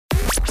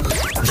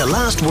The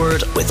Last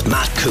Word with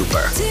Matt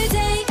Cooper.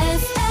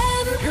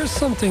 Here's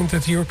something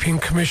that the European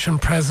Commission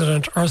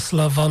President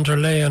Ursula von der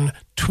Leyen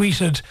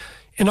tweeted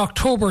in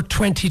October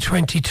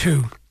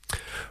 2022.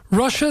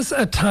 Russia's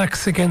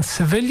attacks against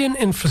civilian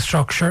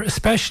infrastructure,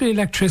 especially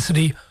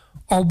electricity,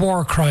 are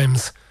war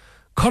crimes.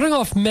 Cutting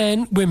off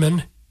men,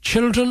 women,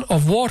 children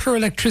of water,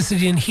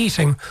 electricity and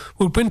heating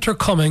with winter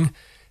coming,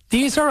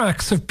 these are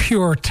acts of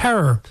pure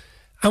terror,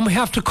 and we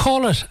have to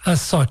call it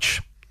as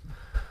such.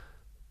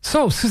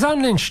 So,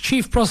 Suzanne Lynch,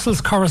 Chief Brussels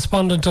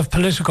Correspondent of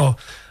POLITICO,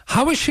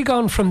 how has she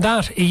gone from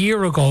that a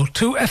year ago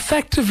to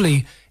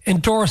effectively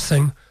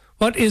endorsing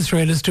what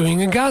Israel is doing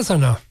in Gaza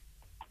now?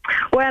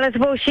 Well, I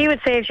suppose she would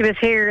say if she was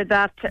here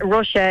that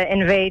Russia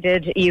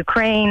invaded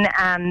Ukraine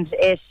and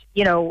it,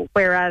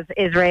 whereas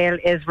Israel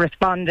is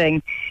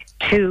responding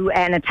to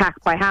an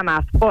attack by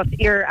Hamas. But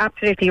you're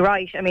absolutely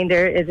right. I mean,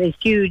 there is a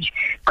huge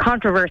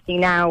controversy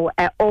now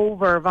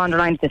over von der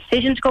Leyen's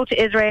decision to go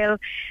to Israel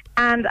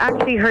and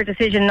actually her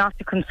decision not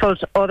to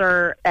consult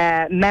other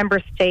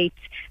member states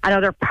and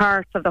other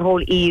parts of the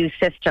whole EU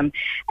system.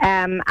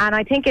 And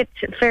I think it's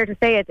fair to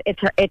say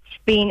it's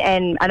been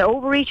an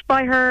overreach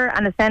by her,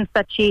 in a sense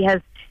that she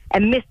has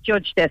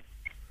misjudged this.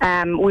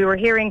 We were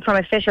hearing from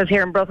officials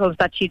here in Brussels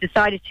that she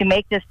decided to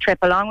make this trip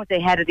along with the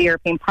head of the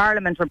European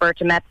Parliament,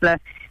 Roberta Metsola,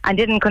 and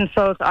didn't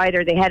consult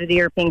either the head of the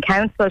European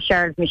Council,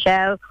 Charles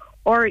Michel,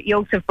 or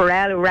Joseph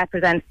Borrell, who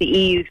represents the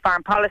EU's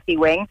foreign policy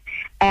wing,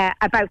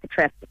 about the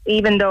trip.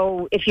 Even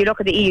though, if you look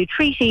at the EU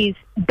treaties,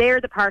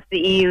 they're the part of the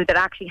EU that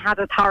actually has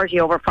authority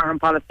over foreign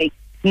policy,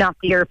 not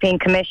the European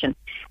Commission.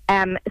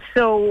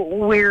 So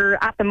we're,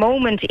 at the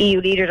moment,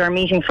 EU leaders are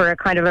meeting for a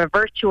kind of a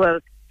virtual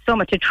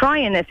summit to try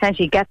and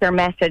essentially get their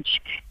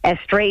message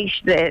straight.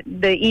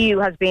 The EU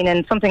has been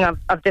in something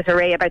of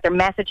disarray about their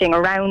messaging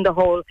around the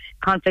whole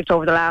conflict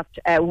over the last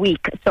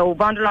week. So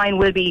von der Leyen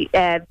will be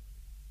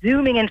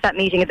zooming into that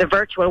meeting. It's a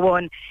virtual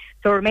one.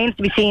 So it remains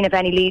to be seen if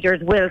any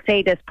leaders will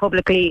say this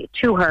publicly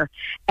to her.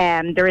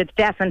 There is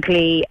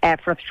definitely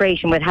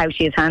frustration with how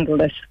she has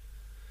handled it.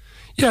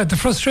 Yeah, the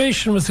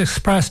frustration was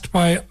expressed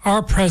by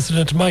our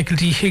President, Michael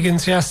D.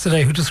 Higgins,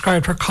 yesterday, who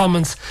described her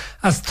comments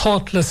as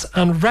thoughtless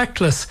and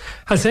reckless.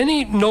 Has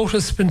any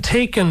notice been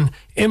taken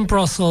in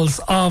Brussels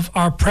of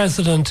our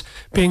President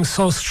being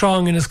so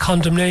strong in his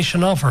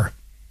condemnation of her?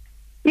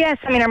 Yes,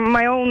 I mean,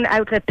 my own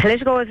outlet,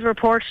 Politico, has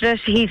reported it.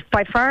 He's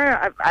by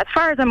far, as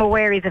far as I'm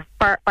aware, he's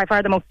by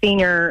far the most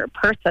senior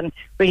person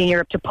really in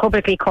Europe to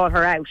publicly call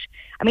her out.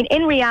 I mean,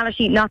 in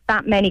reality, not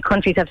that many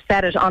countries have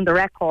said it on the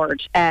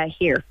record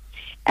here.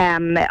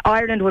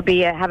 Ireland would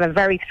have a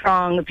very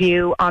strong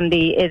view on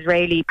the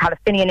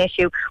Israeli-Palestinian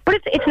issue, but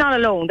it's not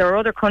alone. There are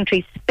other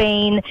countries,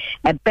 Spain,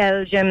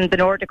 Belgium, the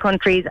Nordic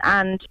countries,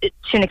 and to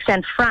an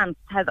extent France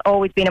has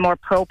always been a more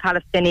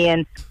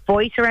pro-Palestinian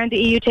voice around the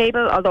EU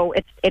table, although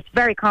it's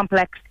very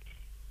complex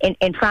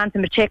in France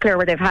in particular,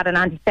 where they've had an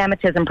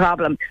anti-Semitism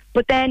problem.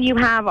 But then you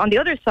have, on the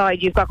other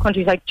side, you've got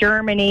countries like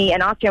Germany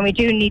and Austria, and we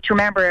do need to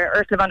remember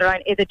Ursula von der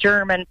Leyen is a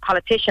German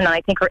politician, and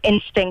I think her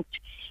instinct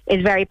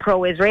is very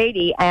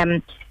pro-Israeli.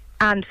 And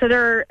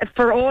so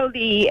for all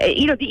the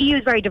EU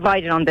is very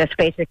divided on this,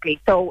 basically.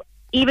 So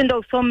even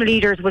though some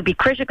leaders would be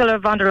critical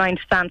of von der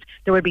Leyen's stance,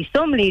 there would be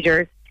some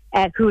leaders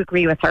who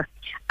agree with her.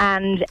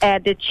 And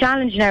the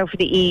challenge now for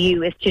the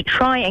EU is to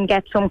try and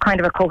get some kind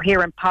of a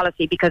coherent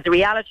policy, because the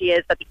reality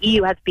is that the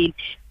EU has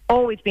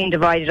always been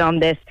divided on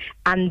this,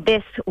 and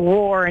this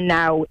war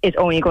now is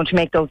only going to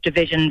make those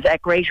divisions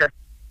greater.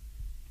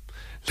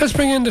 Let's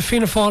bring in the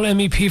Fianna Fáil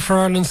MEP for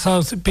Ireland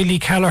South, Billy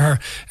Kelleher.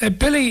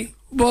 Billy,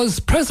 was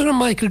President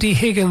Michael D.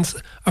 Higgins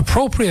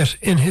appropriate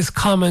in his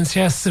comments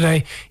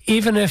yesterday,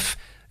 even if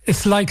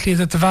it's likely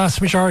that the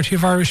vast majority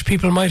of Irish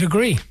people might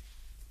agree?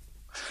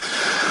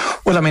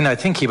 Well, I mean, I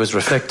think he was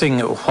reflecting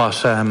what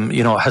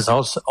has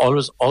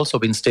also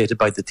been stated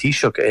by the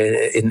Taoiseach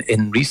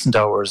in recent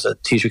hours.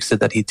 Taoiseach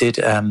said that he did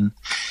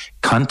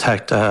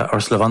contact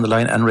Ursula von der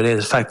Leyen and related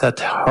the fact that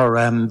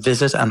her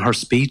visit and her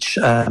speech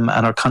and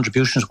her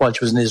contributions while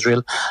she was in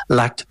Israel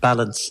lacked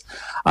balance.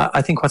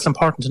 I think what's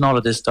important in all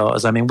of this, though,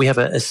 is, I mean, we have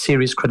a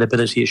serious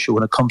credibility issue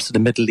when it comes to the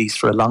Middle East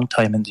for a long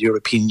time in the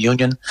European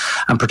Union,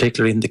 and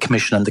particularly in the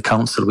Commission and the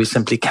Council. We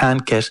simply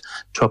can't get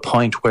to a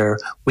point where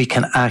we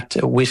can act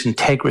with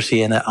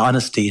integrity and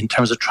honesty in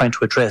terms of trying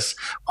to address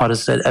what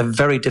is a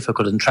very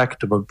difficult and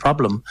intractable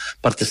problem.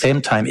 But at the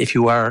same time, if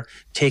you are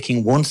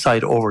taking one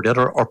side over the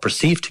other, or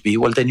perceived to be,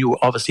 well, then you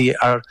obviously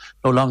are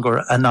no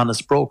longer an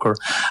honest broker.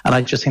 And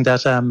I just think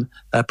that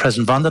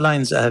President von der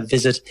Leyen's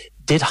visit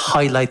did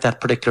highlight that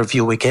particular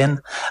view again,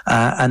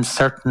 and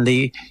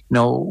certainly,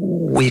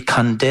 we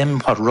condemn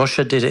what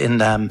Russia did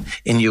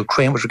in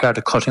Ukraine with regard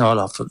to cutting all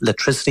off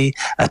electricity,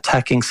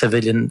 attacking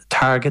civilian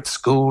targets,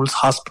 schools,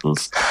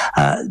 hospitals.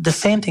 The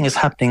same thing is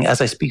happening as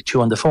I speak to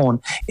you on the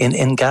phone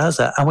in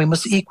Gaza, and we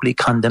must equally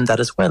condemn that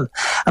as well.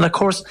 And of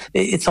course,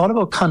 it's all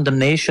about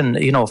condemnation,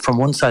 from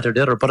one side or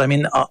the other. But I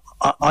mean,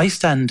 I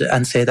stand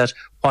and say that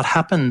what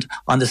happened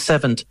on the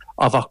 7th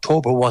of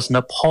October was an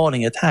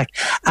appalling attack.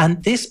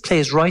 And this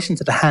plays right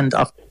into the hand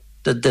of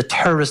the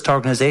terrorist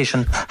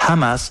organisation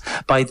Hamas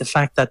by the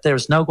fact that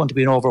there's now going to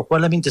be an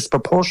overwhelming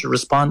disproportionate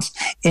response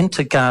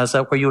into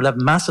Gaza, where you'll have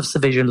massive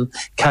civilian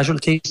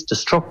casualties,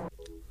 destruction.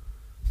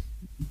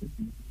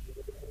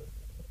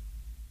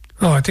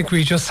 Oh, I think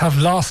we just have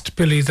lost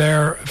Billy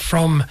there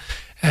from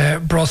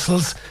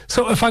Brussels.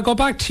 So if I go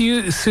back to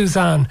you,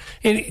 Suzanne,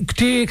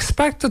 do you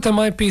expect that there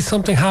might be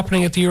something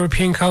happening at the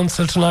European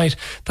Council tonight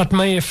that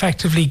may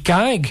effectively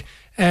gag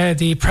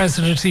the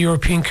President of the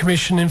European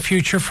Commission in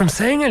future from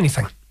saying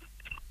anything?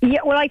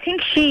 Yeah, well, I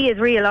think she is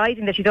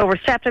realising that she's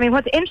overstepped. I mean,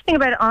 what's interesting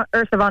about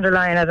Ursula von der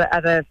Leyen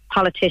as a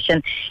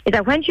politician is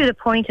that when she was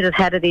appointed as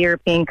head of the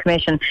European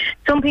Commission,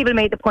 some people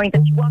made the point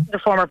that she wasn't a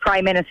former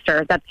Prime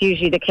Minister. That's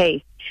usually the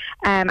case.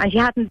 And she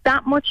hadn't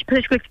that much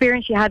political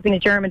experience. She had been a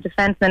German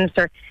defence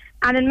minister.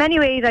 And in many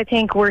ways, I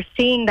think we're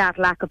seeing that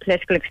lack of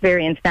political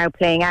experience now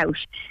playing out.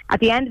 At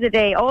the end of the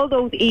day, all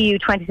those EU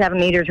 27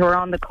 leaders who are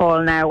on the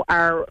call now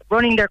are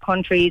running their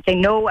countries. They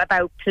know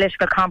about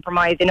political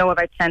compromise. They know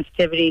about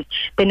sensitivities.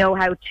 They know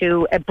how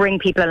to bring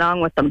people along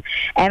with them.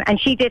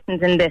 And she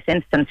didn't in this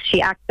instance. She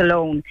acts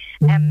alone.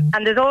 And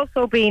there's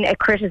also been a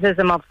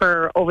criticism of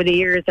her over the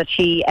years that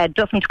she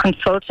doesn't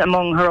consult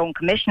among her own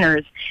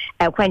commissioners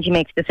when she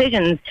makes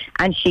decisions.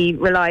 And she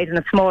relies on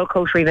a small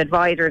coterie of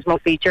advisors,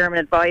 mostly German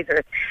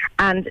advisors.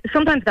 And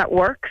sometimes that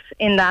works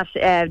in that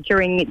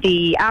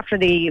after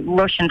the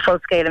Russian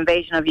full-scale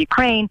invasion of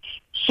Ukraine,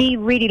 she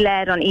really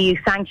led on EU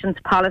sanctions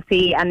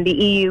policy and the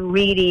EU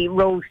really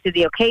rose to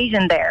the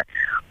occasion there.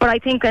 But I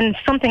think in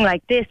something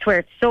like this, where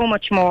it's so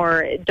much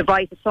more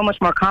divisive, so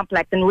much more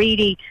complex, and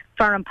really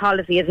foreign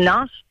policy is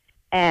not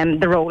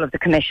the role of the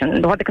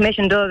Commission. What the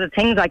Commission does is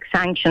things like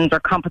sanctions or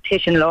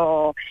competition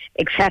law,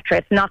 etc.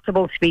 It's not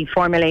supposed to be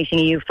formulating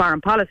EU foreign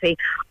policy.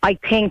 I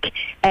think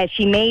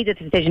she made a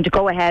decision to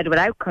go ahead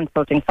without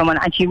consulting someone,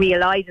 and she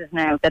realises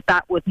now that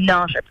that was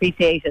not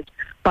appreciated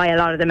by a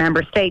lot of the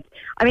member states.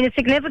 I mean, it's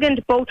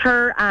significant. Both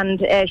her and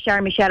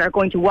Charles Michel are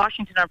going to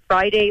Washington on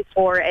Friday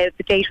for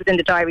the date within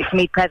the diary to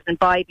meet President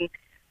Biden.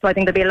 So I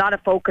think there'll be a lot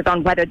of focus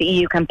on whether the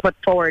EU can put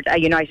forward a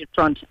united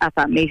front at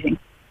that meeting.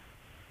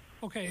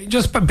 Okay,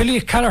 but Billy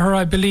Kelleher,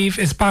 I believe,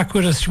 is back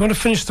with us. Do you want to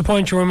finish the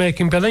point you were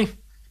making, Billy?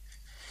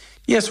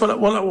 Yes,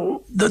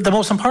 well, the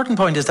most important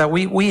point is that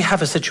we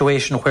have a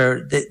situation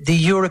where the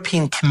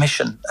European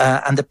Commission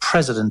and the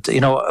President,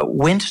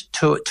 went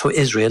to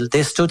Israel.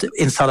 They stood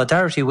in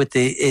solidarity with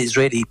the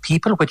Israeli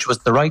people, which was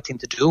the right thing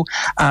to do,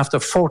 after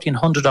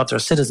 1,400 of their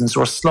citizens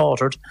were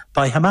slaughtered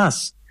by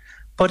Hamas.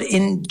 But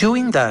in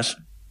doing that,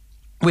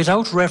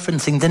 without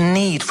referencing the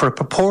need for a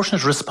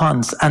proportionate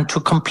response and to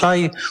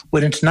comply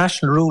with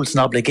international rules and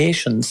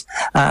obligations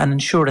and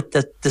ensure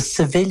that the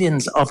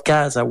civilians of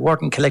Gaza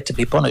weren't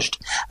collectively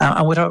punished.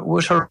 And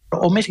with her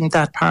omitting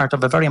that part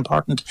of a very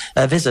important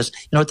visit,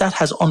 that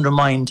has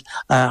undermined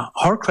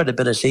her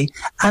credibility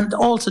and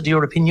also the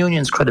European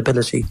Union's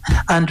credibility.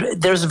 And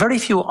there's very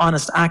few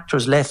honest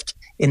actors left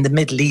in the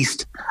Middle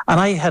East. And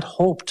I had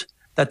hoped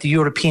that the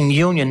European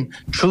Union,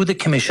 through the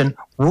Commission,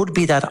 would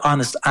be that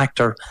honest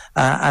actor.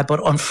 But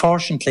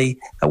unfortunately,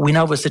 we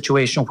now have a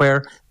situation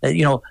where,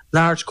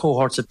 large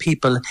cohorts of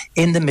people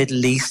in the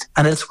Middle East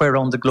and elsewhere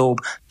around the globe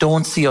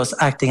don't see us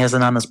acting as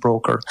an honest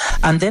broker.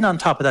 And then on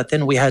top of that,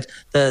 then we had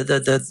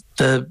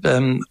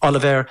the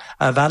Oliver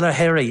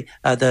Valaheri,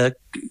 the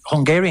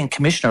Hungarian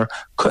commissioner,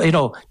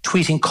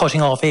 tweeting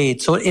cutting off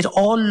aid. So it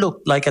all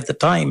looked like at the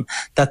time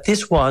that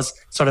this was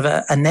sort of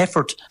an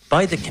effort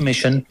by the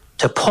Commission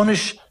to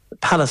punish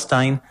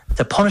Palestine,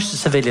 to punish the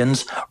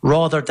civilians,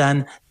 rather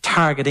than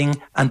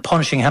targeting and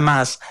punishing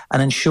Hamas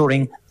and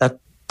ensuring that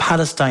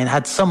Palestine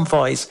had some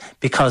voice,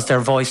 because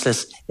they're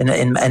voiceless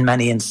in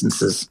many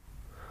instances.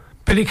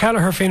 Billy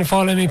Kelleher, Fianna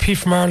Fáil MEP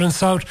from Ireland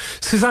South.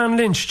 Suzanne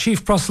Lynch,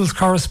 Chief Brussels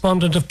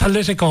Correspondent of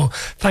Politico.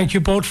 Thank you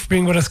both for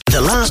being with us.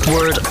 The Last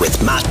Word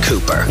with Matt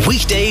Cooper.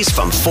 Weekdays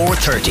from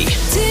 4:30.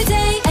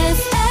 Today.